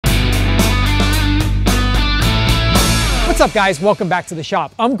What's up guys, welcome back to the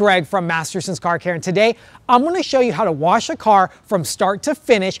shop. I'm Greg from Masterson's Car Care, and today I'm going to show you how to wash a car from start to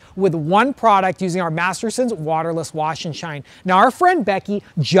finish with one product using our Masterson's Waterless Wash and Shine. Now our friend Becky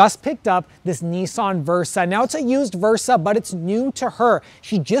just picked up this Nissan Versa. Now it's a used Versa, but it's new to her.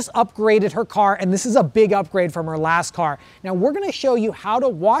 She just upgraded her car, and this is a big upgrade from her last car. Now we're going to show you how to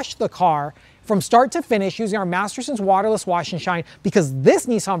wash the car from start to finish using our Masterson's Waterless Wash and Shine, because this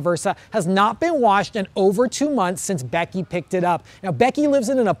Nissan Versa has not been washed in over 2 months since Becky picked it up. Now Becky lives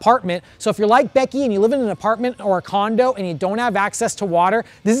in an apartment, so if you're like Becky and you live in an apartment or a condo and you don't have access to water,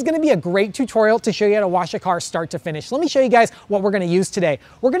 this is going to be a great tutorial to show you how to wash a car start to finish. Let me show you guys what we're going to use today.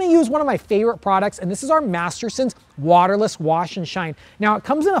 We're going to use one of my favorite products, and this is our Masterson's Waterless Wash and Shine. Now it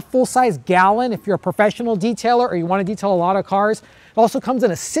comes in a full-size gallon if you're a professional detailer or you want to detail a lot of cars. It also comes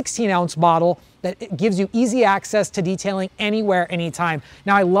in a 16-ounce bottle that gives you easy access to detailing anywhere, anytime.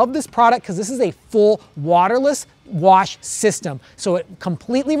 Now I love this product because this is a full waterless wash system. So it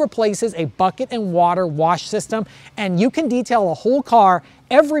completely replaces a bucket and water wash system, and you can detail a whole car,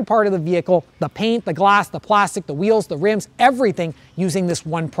 every part of the vehicle, the paint, the glass, the plastic, the wheels, the rims, everything using this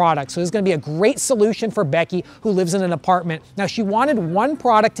one product. So this is going to be a great solution for Becky, who lives in an apartment. Now she wanted one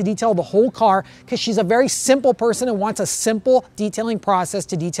product to detail the whole car because she's a very simple person and wants a simple detailing process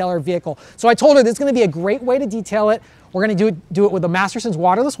to detail her vehicle. So I told her this is going to be a great way to detail it. We're going to do it with the Masterson's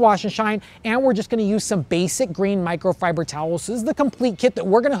Waterless Wash and Shine, and we're just going to use some basic green microfiber towels. So this is the complete kit that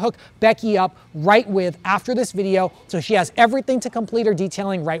we're going to hook Becky up right with after this video, so she has everything to complete her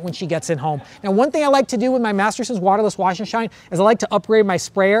detailing right when she gets it home. Now one thing I like to do with my Masterson's Waterless Wash and Shine is I like to upgrade my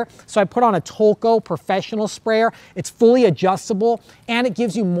sprayer. So I put on a Tolco professional sprayer. It's fully adjustable, and it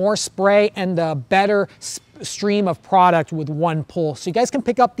gives you more spray and a better stream of product with one pull. So you guys can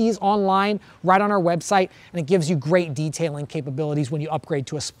pick up these online right on our website, and it gives you great detailing capabilities when you upgrade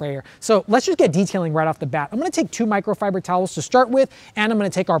to a sprayer. So let's just get detailing right off the bat. I'm going to take 2 microfiber towels to start with, and I'm going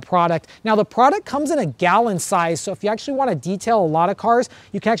to take our product. Now the product comes in a gallon size, so if you actually want to detail a lot of cars,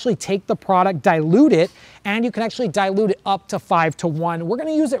 you can actually take the product, dilute it, and you can actually dilute it up to 5:1. We're going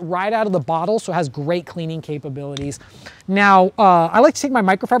to use it right out of the bottle, so it has great cleaning capabilities. Now, I like to take my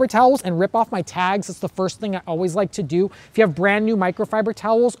microfiber towels and rip off my tags. That's the first thing I always like to do. If you have brand new microfiber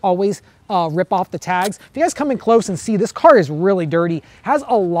towels, always rip off the tags. If you guys come in close and see, this car is really dirty. It has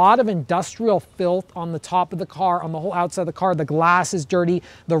a lot of industrial filth on the top of the car, on the whole outside of the car. The glass is dirty,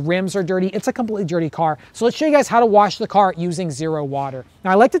 the rims are dirty. It's a completely dirty car. So let's show you guys how to wash the car using zero water.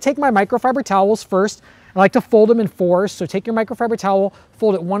 Now I like to take my microfiber towels first. I like to fold them in 4s. So take your microfiber towel,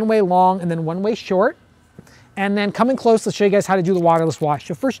 fold it one way long and then one way short. And then come in close, let's show you guys how to do the waterless wash.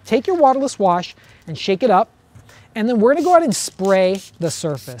 So first, take your waterless wash and shake it up. And then we're gonna go ahead and spray the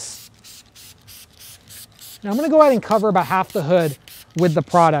surface. Now I'm gonna go ahead and cover about half the hood with the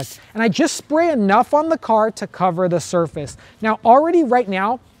product. And I just spray enough on the car to cover the surface. Now already right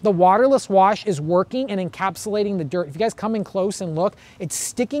now, the waterless wash is working and encapsulating the dirt. If you guys come in close and look, it's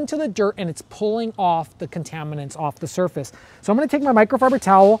sticking to the dirt and it's pulling off the contaminants off the surface. So I'm gonna take my microfiber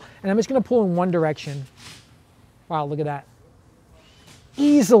towel and I'm just gonna pull in one direction. Wow, look at that.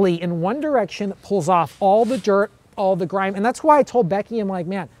 Easily in one direction, pulls off all the dirt, all the grime. And that's why I told Becky, I'm like,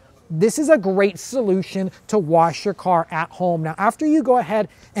 man, this is a great solution to wash your car at home. Now, after you go ahead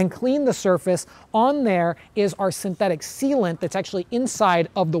and clean the surface, on there is our synthetic sealant that's actually inside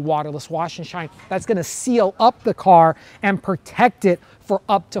of the waterless wash and shine. That's gonna seal up the car and protect it for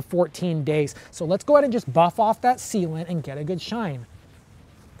up to 14 days. So let's go ahead and just buff off that sealant and get a good shine.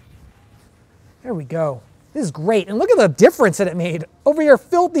 There we go. This is great. And look at the difference that it made. Over here,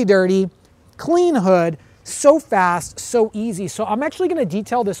 filthy dirty, clean hood, so fast, so easy. So I'm actually gonna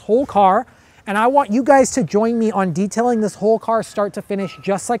detail this whole car, and I want you guys to join me on detailing this whole car start to finish,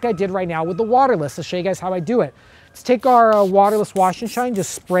 just like I did right now with the waterless. I'll show you guys how I do it. Let's take our waterless wash and shine,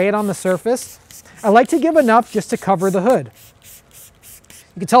 just spray it on the surface. I like to give enough just to cover the hood.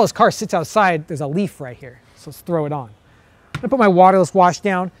 You can tell this car sits outside, there's a leaf right here. So let's throw it on. I'm gonna put my waterless wash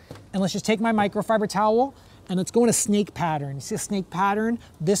down, and let's just take my microfiber towel and let's go in a snake pattern. You see a snake pattern?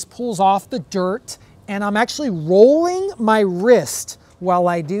 This pulls off the dirt, and I'm actually rolling my wrist while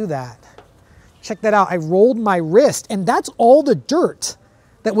I do that. Check that out, I rolled my wrist, and that's all the dirt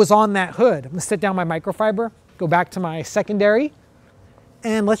that was on that hood. I'm gonna set down my microfiber, go back to my secondary,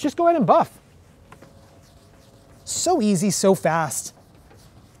 and let's just go ahead and buff. So easy, so fast.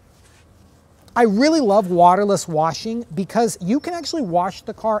 I really love waterless washing because you can actually wash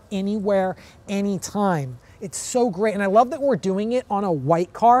the car anywhere, anytime. It's so great, and I love that we're doing it on a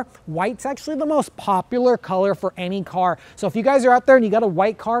white car. White's actually the most popular color for any car. So if you guys are out there and you got a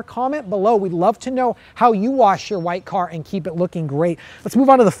white car, comment below. We'd love to know how you wash your white car and keep it looking great. Let's move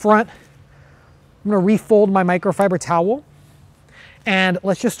on to the front. I'm gonna refold my microfiber towel. And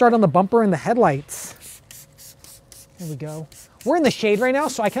let's just start on the bumper and the headlights. There we go. We're in the shade right now,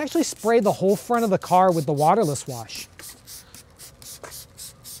 so I can actually spray the whole front of the car with the waterless wash.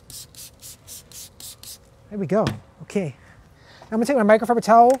 There we go. Okay. I'm gonna take my microfiber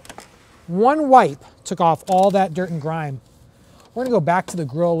towel. One wipe took off all that dirt and grime. We're gonna go back to the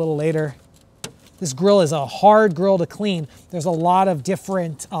grill a little later. This grill is a hard grill to clean. There's a lot of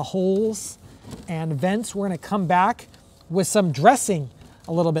different holes and vents. We're gonna come back with some dressing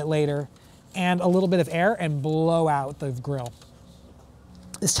a little bit later and a little bit of air and blow out the grill.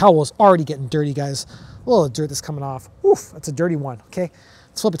 This towel is already getting dirty, guys. A little dirt that's coming off. Oof, that's a dirty one, okay?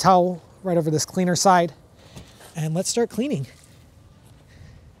 Let's flip a towel right over this cleaner side and let's start cleaning.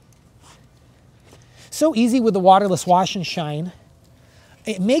 So easy with the waterless wash and shine.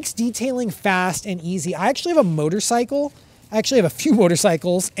 It makes detailing fast and easy. I actually have a motorcycle. I actually have a few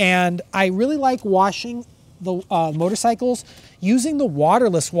motorcycles, and I really like washing the motorcycles using the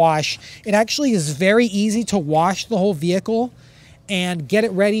waterless wash. It actually is very easy to wash the whole vehicle and get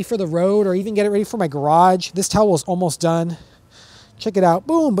it ready for the road or even get it ready for my garage. This towel is almost done. Check it out.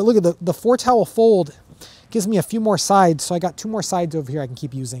 Boom. But look at the 4 towel fold. Gives me a few more sides, so I got 2 more sides over here I can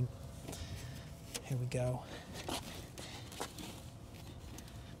keep using. Here we go.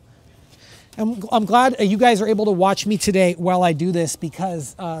 I'm glad you guys are able to watch me today while I do this,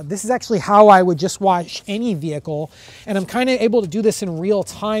 because this is actually how I would just wash any vehicle. And I'm kind of able to do this in real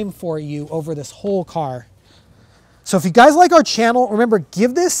time for you over this whole car. So if you guys like our channel, remember,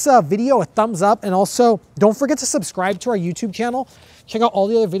 give this video a thumbs up, and also don't forget to subscribe to our YouTube channel. Check out all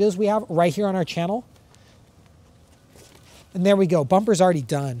the other videos we have right here on our channel. And there we go, bumper's already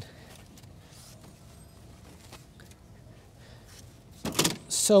done.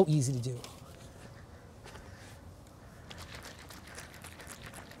 So easy to do.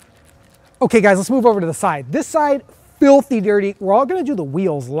 Okay guys, let's move over to the side. This side, filthy dirty. We're all gonna do the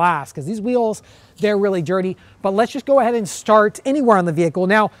wheels last, because these wheels, they're really dirty. But let's just go ahead and start anywhere on the vehicle.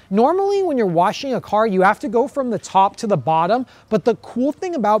 Now, normally when you're washing a car, you have to go from the top to the bottom. But the cool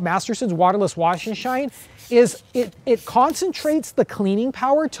thing about Masterson's waterless wash and shine is it concentrates the cleaning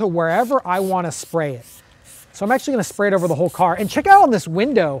power to wherever I wanna spray it. So I'm actually gonna spray it over the whole car. And check out on this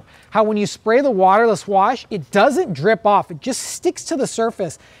window, how when you spray the waterless wash, it doesn't drip off. It just sticks to the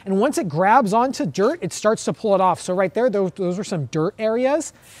surface. And once it grabs onto dirt, it starts to pull it off. So right there, those are some dirt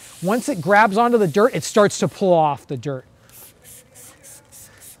areas. Once it grabs onto the dirt, it starts to pull off the dirt.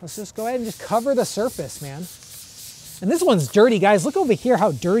 Let's just go ahead and just cover the surface, man. And this one's dirty, guys. Look over here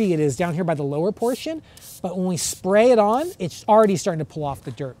how dirty it is down here by the lower portion. But when we spray it on, it's already starting to pull off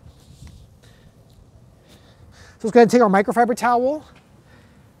the dirt. So let's go ahead and take our microfiber towel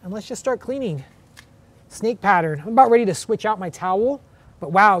and let's just start cleaning. Snake pattern. I'm about ready to switch out my towel,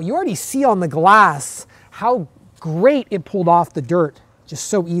 but wow, you already see on the glass how great it pulled off the dirt. Just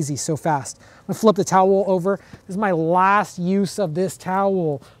so easy, so fast. I'm gonna flip the towel over. This is my last use of this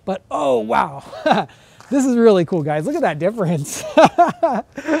towel, but oh wow. This is really cool, guys. Look at that difference.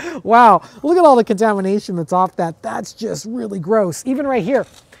 Wow, look at all the contamination that's off that. That's just really gross. Even right here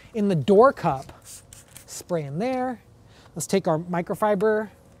in the door cup. Spray in there. Let's take our microfiber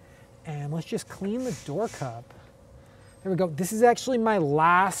and let's just clean the door cup. There we go. This is actually my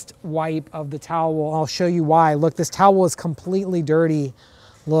last wipe of the towel. I'll show you why. Look, this towel is completely dirty.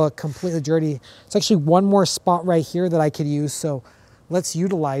 Look, completely dirty. It's actually one more spot right here that I could use, so let's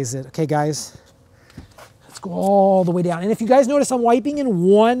utilize it. Okay, guys. Let's go all the way down. And if you guys notice, I'm wiping in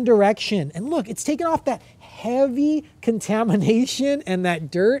one direction. And look, it's taking off that heavy contamination and that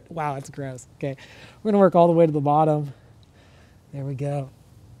dirt. Wow, it's gross. Okay, we're gonna work all the way to the bottom. There we go.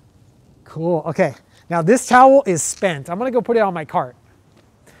 Cool. Okay, now this towel is spent. I'm gonna go put it on my cart.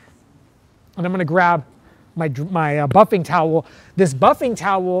 And I'm gonna grab my buffing towel. This buffing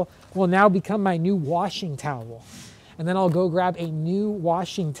towel will now become my new washing towel. And then I'll go grab a new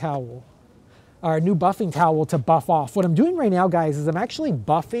washing towel, or a new buffing towel to buff off. What I'm doing right now, guys, is I'm actually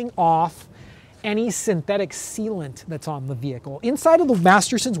buffing off any synthetic sealant that's on the vehicle. Inside of the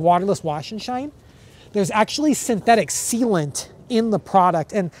Masterson's waterless wash and shine, there's actually synthetic sealant in the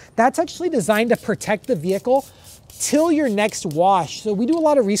product, and that's actually designed to protect the vehicle till your next wash. So we do a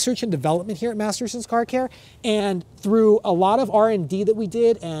lot of research and development here at Masterson's Car Care, and through a lot of R&D that we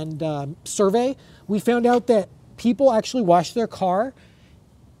did and survey, we found out that people actually wash their car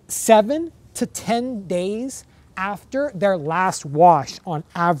 7 to 10 days after their last wash on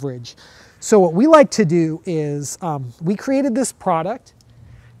average. So what we like to do is we created this product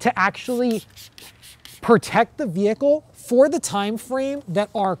to actually protect the vehicle for the time frame that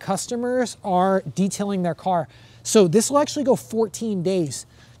our customers are detailing their car. So this will actually go 14 days,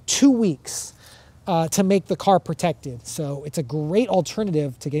 2 weeks. to make the car protected. So it's a great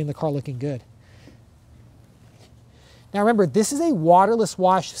alternative to getting the car looking good. Now remember, this is a waterless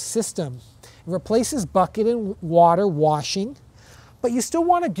wash system. It replaces bucket and water washing, but you still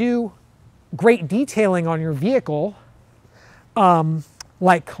want to do great detailing on your vehicle,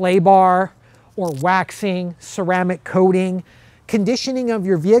 like clay bar or waxing, ceramic coating, conditioning of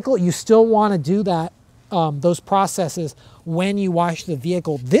your vehicle. You still want to do that, those processes when you wash the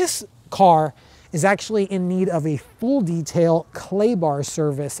vehicle. This car is actually in need of a full detail clay bar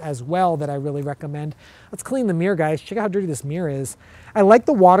service as well that I really recommend. Let's clean the mirror, guys. Check out how dirty this mirror is. I like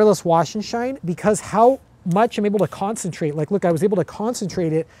the waterless wash and shine because how much I'm able to concentrate. Like, look, I was able to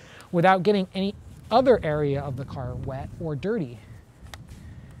concentrate it without getting any other area of the car wet or dirty.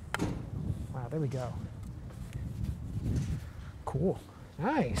 Wow, there we go. Cool,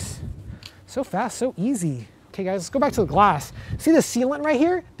 nice. So fast, so easy. Okay guys, let's go back to the glass. See the sealant right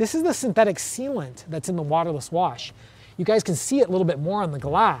here? This is the synthetic sealant that's in the waterless wash. You guys can see it a little bit more on the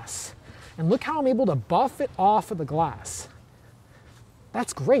glass. And look how I'm able to buff it off of the glass.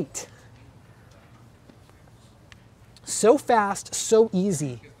 That's great. So fast, so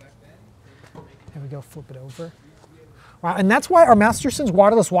easy. There we go, flip it over. Wow, and that's why our Masterson's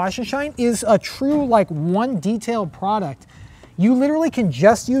waterless wash and shine is a true like one detailed product. You literally can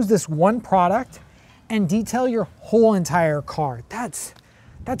just use this one product and detail your whole entire car. That's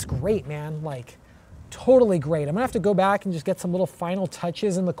great, man. Like, totally great. I'm gonna have to go back and just get some little final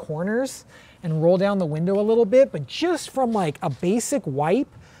touches in the corners and roll down the window a little bit, but just from like a basic wipe,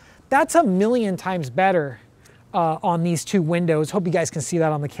 that's a million times better on these two windows. Hope you guys can see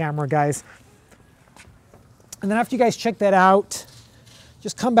that on the camera, guys. And then after you guys check that out,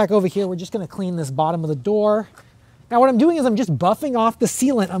 just come back over here. We're just gonna clean this bottom of the door. Now what I'm doing is I'm just buffing off the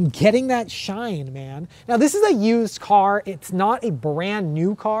sealant. I'm getting that shine, man. Now this is a used car. It's not a brand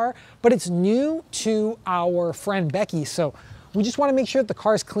new car, but it's new to our friend Becky. So we just wanna make sure that the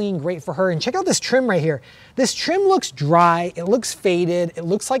car's clean, great for her. And check out this trim right here. This trim looks dry, it looks faded, it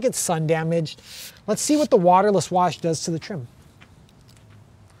looks like it's sun damaged. Let's see what the waterless wash does to the trim.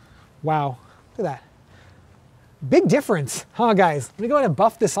 Wow, look at that. Big difference, huh guys? Let me go ahead and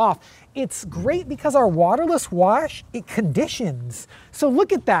buff this off. It's great because our waterless wash, it conditions. So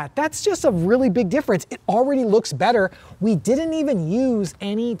look at that, that's just a really big difference. It already looks better. We didn't even use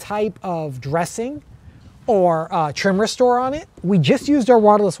any type of dressing or trim restore on it. We just used our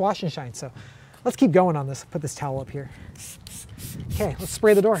waterless wash and shine. So let's keep going on this. Put this towel up here. Okay, let's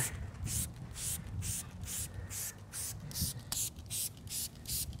spray the door.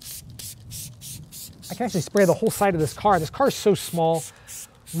 I can actually spray the whole side of this car. This car is so small,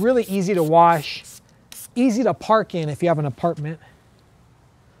 really easy to wash, easy to park in if you have an apartment.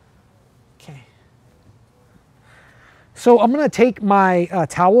 Okay. So I'm gonna take my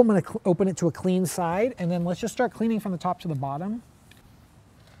towel, I'm gonna open it to a clean side, and then let's just start cleaning from the top to the bottom.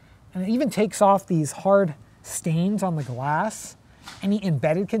 And it even takes off these hard stains on the glass. Any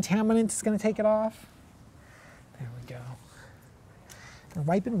embedded contaminants is gonna take it off. There we go. And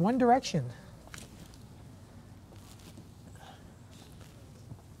wipe in one direction.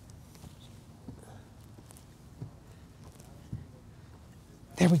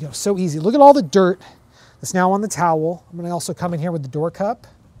 There we go, so easy. Look at all the dirt that's now on the towel. I'm gonna also come in here with the door cup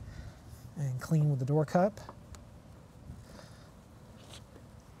and clean with the door cup.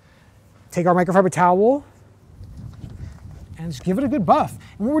 Take our microfiber towel and just give it a good buff.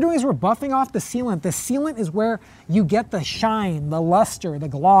 And what we're doing is we're buffing off the sealant. The sealant is where you get the shine, the luster, the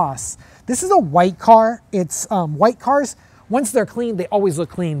gloss. This is a white car. It's white cars, once they're clean, they always look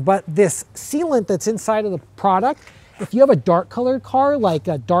clean. But this sealant that's inside of the product, if you have a dark colored car, like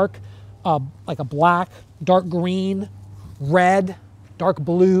a dark, like a black, dark green, red, dark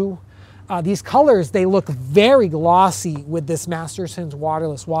blue, these colors, they look very glossy with this Masterson's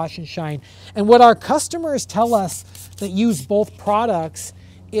waterless wash and shine. And what our customers tell us that use both products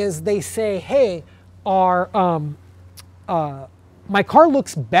is they say, hey, my car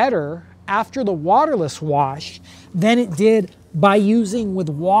looks better after the waterless wash than it did by using with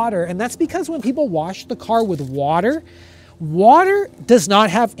water. And that's because when people wash the car with water, water does not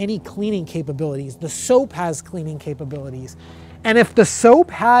have any cleaning capabilities. The soap has cleaning capabilities. And if the soap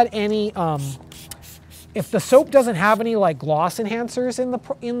had any, if the soap doesn't have any like gloss enhancers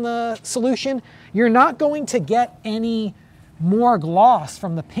in the solution, you're not going to get any more gloss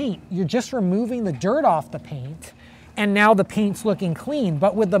from the paint. You're just removing the dirt off the paint, and now the paint's looking clean.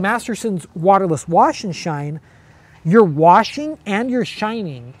 But with the Masterson's waterless wash and shine, you're washing and you're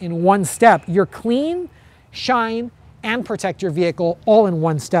shining in one step. You're clean, shine, and protect your vehicle all in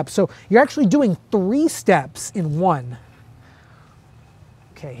one step. So you're actually doing 3 steps in one.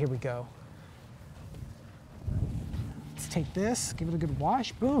 Okay, here we go. just take this, give it a good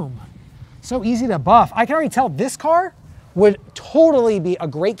wash, boom. So easy to buff. I can already tell this car would totally be a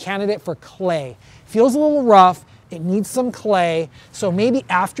great candidate for clay. Feels a little rough, it needs some clay. So maybe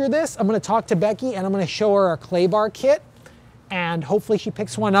after this, I'm gonna talk to Becky and I'm gonna show her our clay bar kit, and hopefully she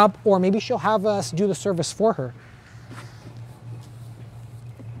picks one up, or maybe she'll have us do the service for her.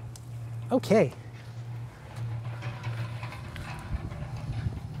 Okay.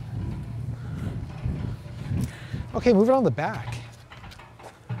 Okay, move it on the back.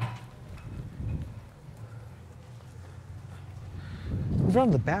 Move it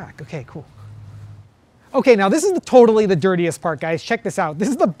on the back. Okay, cool. Okay, now this is totally the dirtiest part, guys. Check this out. This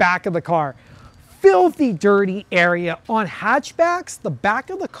is the back of the car. Filthy dirty area. On hatchbacks, the back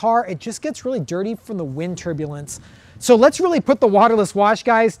of the car, it just gets really dirty from the wind turbulence. So let's really put the waterless wash,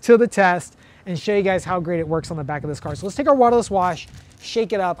 guys, to the test and show you guys how great it works on the back of this car. So let's take our waterless wash,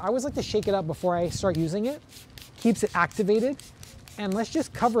 shake it up. I always like to shake it up before I start using it. Keeps it activated. And let's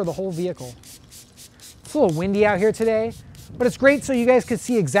just cover the whole vehicle. It's a little windy out here today, but it's great so you guys can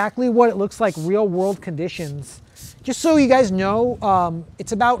see exactly what it looks like real world conditions. Just so you guys know,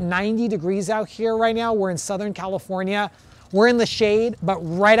 it's about 90 degrees out here right now. We're in Southern California. We're in the shade, but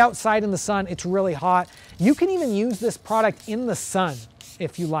right outside in the sun, it's really hot. You can even use this product in the sun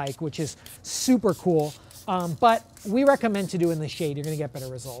if you like, which is super cool. But we recommend to do in the shade. You're gonna get better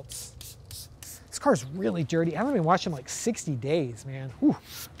results. This car's really dirty. I haven't been washing in like 60 days, man. Whew.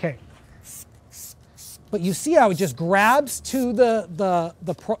 Okay. But you see how it just grabs to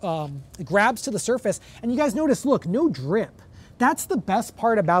grabs to the surface, and you guys notice, look, no drip. That's the best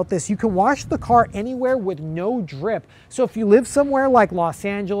part about this. You can wash the car anywhere with no drip. So if you live somewhere like Los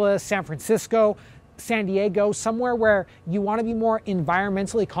Angeles, San Francisco, San Diego, somewhere where you want to be more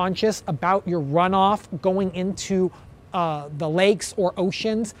environmentally conscious about your runoff going into the lakes or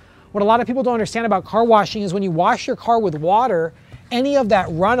oceans, what a lot of people don't understand about car washing is when you wash your car with water, any of that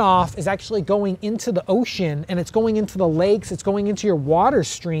runoff is actually going into the ocean, and it's going into the lakes, it's going into your water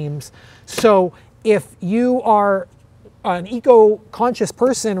streams. So if you are an eco-conscious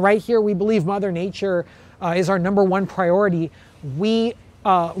person, right here we believe Mother Nature is our #1 priority. We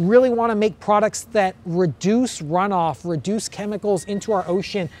really want to make products that reduce runoff, reduce chemicals into our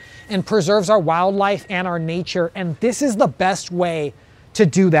ocean, and preserves our wildlife and our nature. And this is the best way to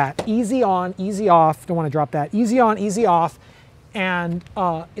do that. Easy on, easy off. Don't want to drop that. Easy on, easy off. And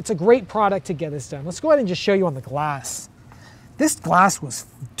it's a great product to get this done. Let's go ahead and just show you on the glass. This glass was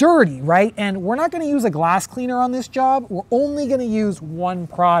dirty, right? And we're not going to use a glass cleaner on this job. We're only going to use one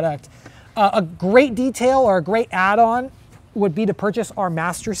product. A great detail or a great add-on would be to purchase our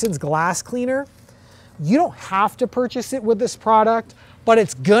Masterson's glass cleaner. You don't have to purchase it with this product, but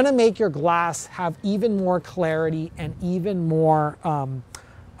it's going to make your glass have even more clarity and even more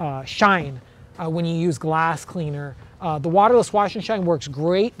shine when you use glass cleaner. The waterless wash and shine works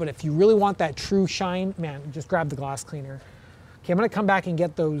great, but if you really want that true shine, man, just grab the glass cleaner. Okay, I'm gonna come back and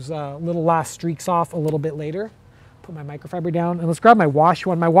get those little last streaks off a little bit later. Put my microfiber down, and let's grab my wash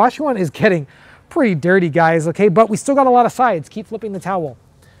one. My wash one is getting pretty dirty, guys, okay? But we still got a lot of sides. Keep flipping the towel.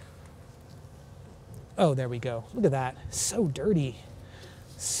 Oh, there we go. Look at that. So dirty.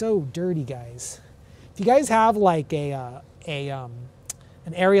 So dirty, guys. If you guys have like an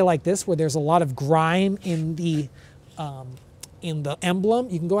area like this where there's a lot of grime in the emblem,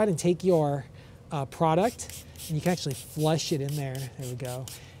 you can go ahead and take your product and you can actually flush it in there. There we go.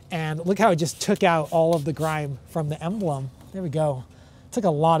 And look how it just took out all of the grime from the emblem. There we go. Took a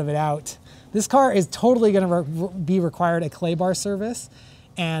lot of it out. This car is totally going to be required a clay bar service.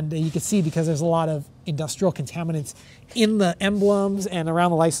 And you can see because there's a lot of industrial contaminants in the emblems and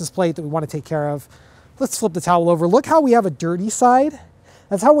around the license plate that we want to take care of. Let's flip the towel over. Look how we have a dirty side.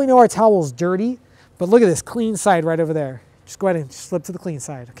 That's how we know our towel is dirty. But look at this clean side right over there. Just go ahead and slip to the clean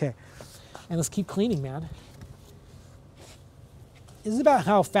side. Okay. And let's keep cleaning, man. This is about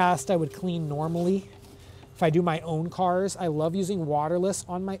how fast I would clean normally if I do my own cars. I love using waterless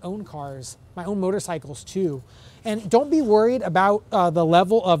on my own cars, my own motorcycles too. And don't be worried about the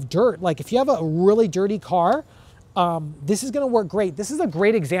level of dirt. Like if you have a really dirty car, this is gonna work great. This is a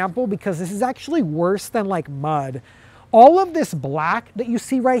great example because this is actually worse than like mud. All of this black that you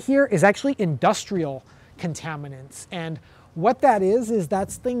see right here is actually industrial contaminants. And what that is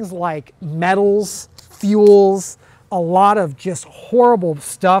that's things like metals, fuels, a lot of just horrible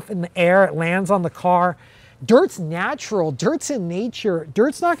stuff in the air. It lands on the car. Dirt's natural, dirt's in nature.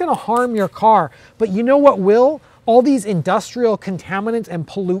 Dirt's not gonna harm your car, but you know what will? All these industrial contaminants and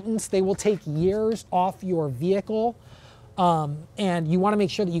pollutants, they will take years off your vehicle. And you wanna make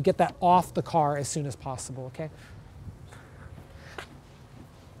sure that you get that off the car as soon as possible, okay?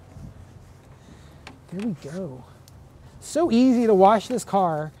 There we go. So easy to wash this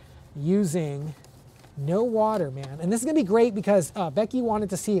car using no water, man. And this is gonna be great because Becky wanted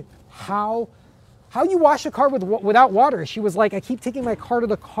to see how you wash a car without water. She was like, I keep taking my car to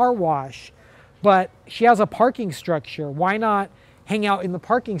the car wash, but she has a parking structure. Why not hang out in the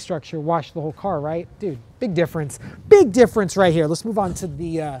parking structure, wash the whole car, right? Dude, big difference. Big difference right here. Let's move on to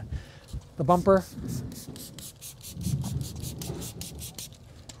the bumper.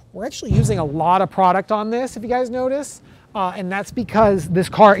 We're actually using a lot of product on this, if you guys notice. And that's because this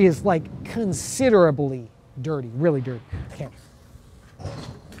car is like considerably dirty, really dirty. Okay. There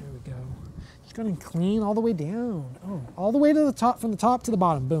we go. Just gonna clean all the way down. Oh, all the way to the top, from the top to the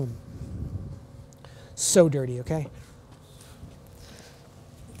bottom, boom. So dirty, okay?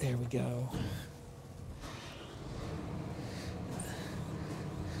 There we go.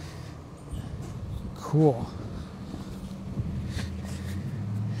 Cool.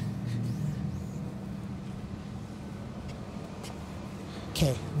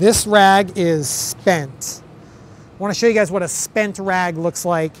 Okay, this rag is spent. I want to show you guys what a spent rag looks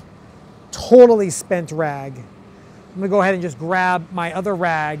like. Totally spent rag. I'm gonna go ahead and just grab my other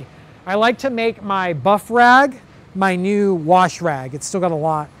rag. I like to make my buff rag my new wash rag. It's still got a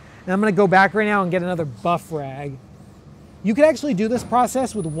lot. And I'm gonna go back right now and get another buff rag. You could actually do this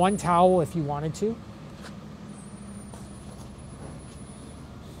process with one towel if you wanted to.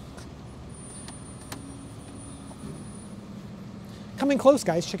 Come in close,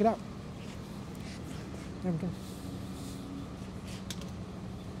 guys, check it out. There we go.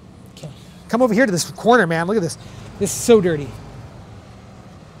 Okay, come over here to this corner, man. Look at this. This is so dirty.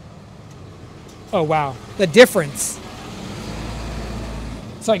 Oh, wow, the difference.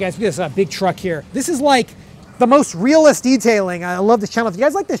 Sorry guys, we got this big truck here. This is like the most realist detailing. I love this channel. If you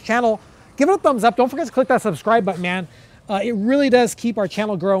guys like this channel, give it a thumbs up. Don't forget to click that subscribe button, man. It really does keep our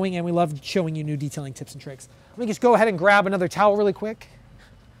channel growing, and we love showing you new detailing tips and tricks. Let me just go ahead and grab another towel really quick.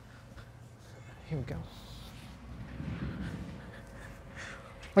 Here we go.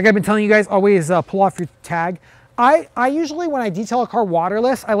 Like I've been telling you guys, always pull off your tag. I usually, when I detail a car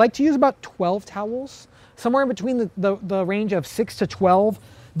waterless, I like to use about 12 towels, somewhere in between the range of 6 to 12.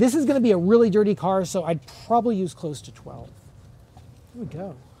 This is gonna be a really dirty car, so I'd probably use close to 12. Here we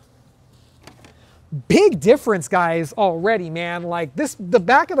go. Big difference, guys, already, man. Like this, the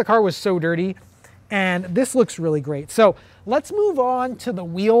back of the car was so dirty, and this looks really great. So let's move on to the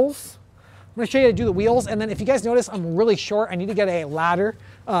wheels. I'm gonna show you how to do the wheels, and then if you guys notice, I'm really short. I need to get a ladder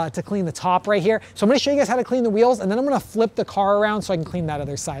to clean the top right here. So I'm gonna show you guys how to clean the wheels, and then I'm gonna flip the car around so I can clean that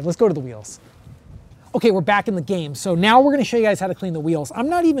other side. Let's go to the wheels. Okay, we're back in the game. So now we're gonna show you guys how to clean the wheels. I'm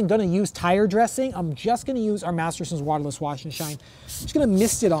not even gonna use tire dressing. I'm just gonna use our Masterson's Waterless Wash and Shine. I'm just gonna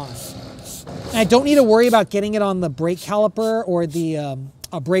mist it on. And I don't need to worry about getting it on the brake caliper or the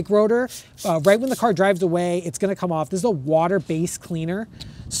brake rotor. Right when the car drives away, it's gonna come off. This is a water-based cleaner,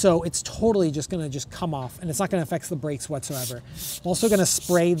 so it's totally just gonna come off, and it's not gonna affect the brakes whatsoever. I'm also gonna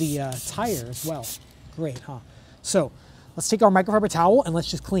spray the tire as well. Great, huh? So let's take our microfiber towel and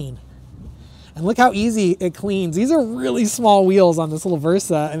let's just clean. And look how easy it cleans. These are really small wheels on this little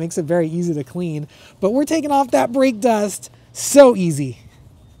Versa. It makes it very easy to clean, but we're taking off that brake dust. So easy.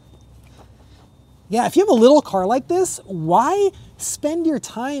 Yeah, if you have a little car like this, why spend your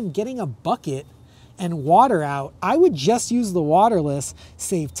time getting a bucket and water out? I would just use the waterless.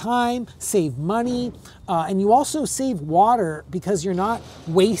 Save time, save money, and you also save water because you're not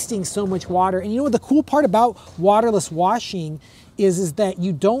wasting so much water. And you know what the cool part about waterless washing is that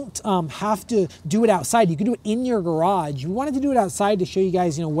you don't have to do it outside. You can do it in your garage. We wanted to do it outside to show you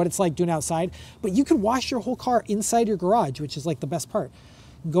guys, what it's like doing it outside, but you could wash your whole car inside your garage, which is like the best part.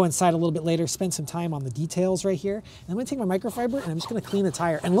 Go inside a little bit later, spend some time on the details right here. And I'm gonna take my microfiber and I'm just gonna clean the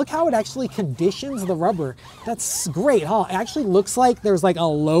tire. And look how it actually conditions the rubber. That's great, huh? It actually looks like there's like a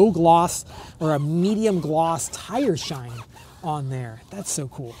low gloss or a medium gloss tire shine on there. That's so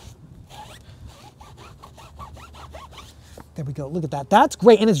cool. There we go, look at that. That's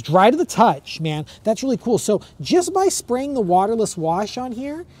great, and it's dry to the touch, man. That's really cool. So just by spraying the waterless wash on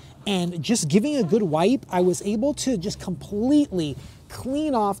here and just giving a good wipe, I was able to just completely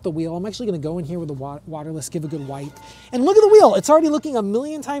clean off the wheel. I'm actually gonna go in here with the waterless, give a good wipe. And look at the wheel, it's already looking a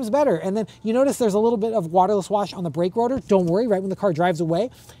million times better. And then you notice there's a little bit of waterless wash on the brake rotor. Don't worry, right when the car drives away,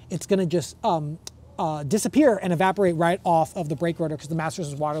 it's gonna just disappear and evaporate right off of the brake rotor because the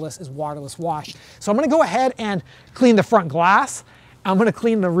Masterson's Waterless is waterless wash. So I'm gonna go ahead and clean the front glass. I'm gonna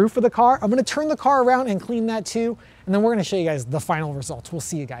clean the roof of the car. I'm gonna turn the car around and clean that too. And then we're gonna show you guys the final results. We'll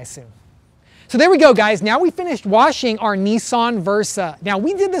see you guys soon. So there we go, guys. Now we finished washing our Nissan Versa. Now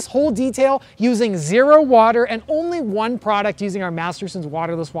we did this whole detail using 0 water and only one product using our Masterson's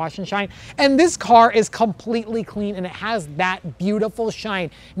Waterless Wash and Shine. And this car is completely clean and it has that beautiful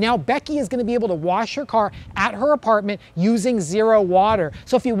shine. Now Becky is gonna be able to wash her car at her apartment using 0 water.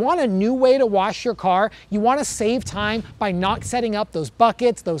 So if you want a new way to wash your car, you wanna save time by not setting up those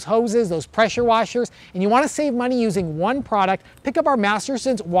buckets, those hoses, those pressure washers, and you wanna save money using one product, pick up our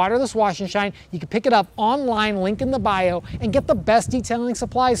Masterson's Waterless Wash and Shine. You can pick it up online, link in the bio, and get the best detailing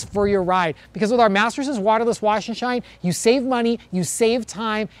supplies for your ride. Because with our Masterson's Waterless Wash and Shine, you save money, you save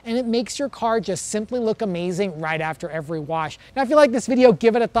time, and it makes your car just simply look amazing right after every wash. Now, if you like this video,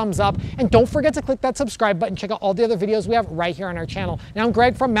 give it a thumbs up, and don't forget to click that subscribe button. Check out all the other videos we have right here on our channel. Now, I'm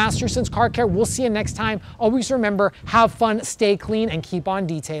Greg from Masterson's Car Care. We'll see you next time. Always remember, have fun, stay clean, and keep on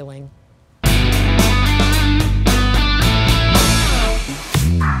detailing.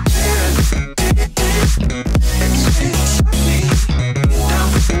 It's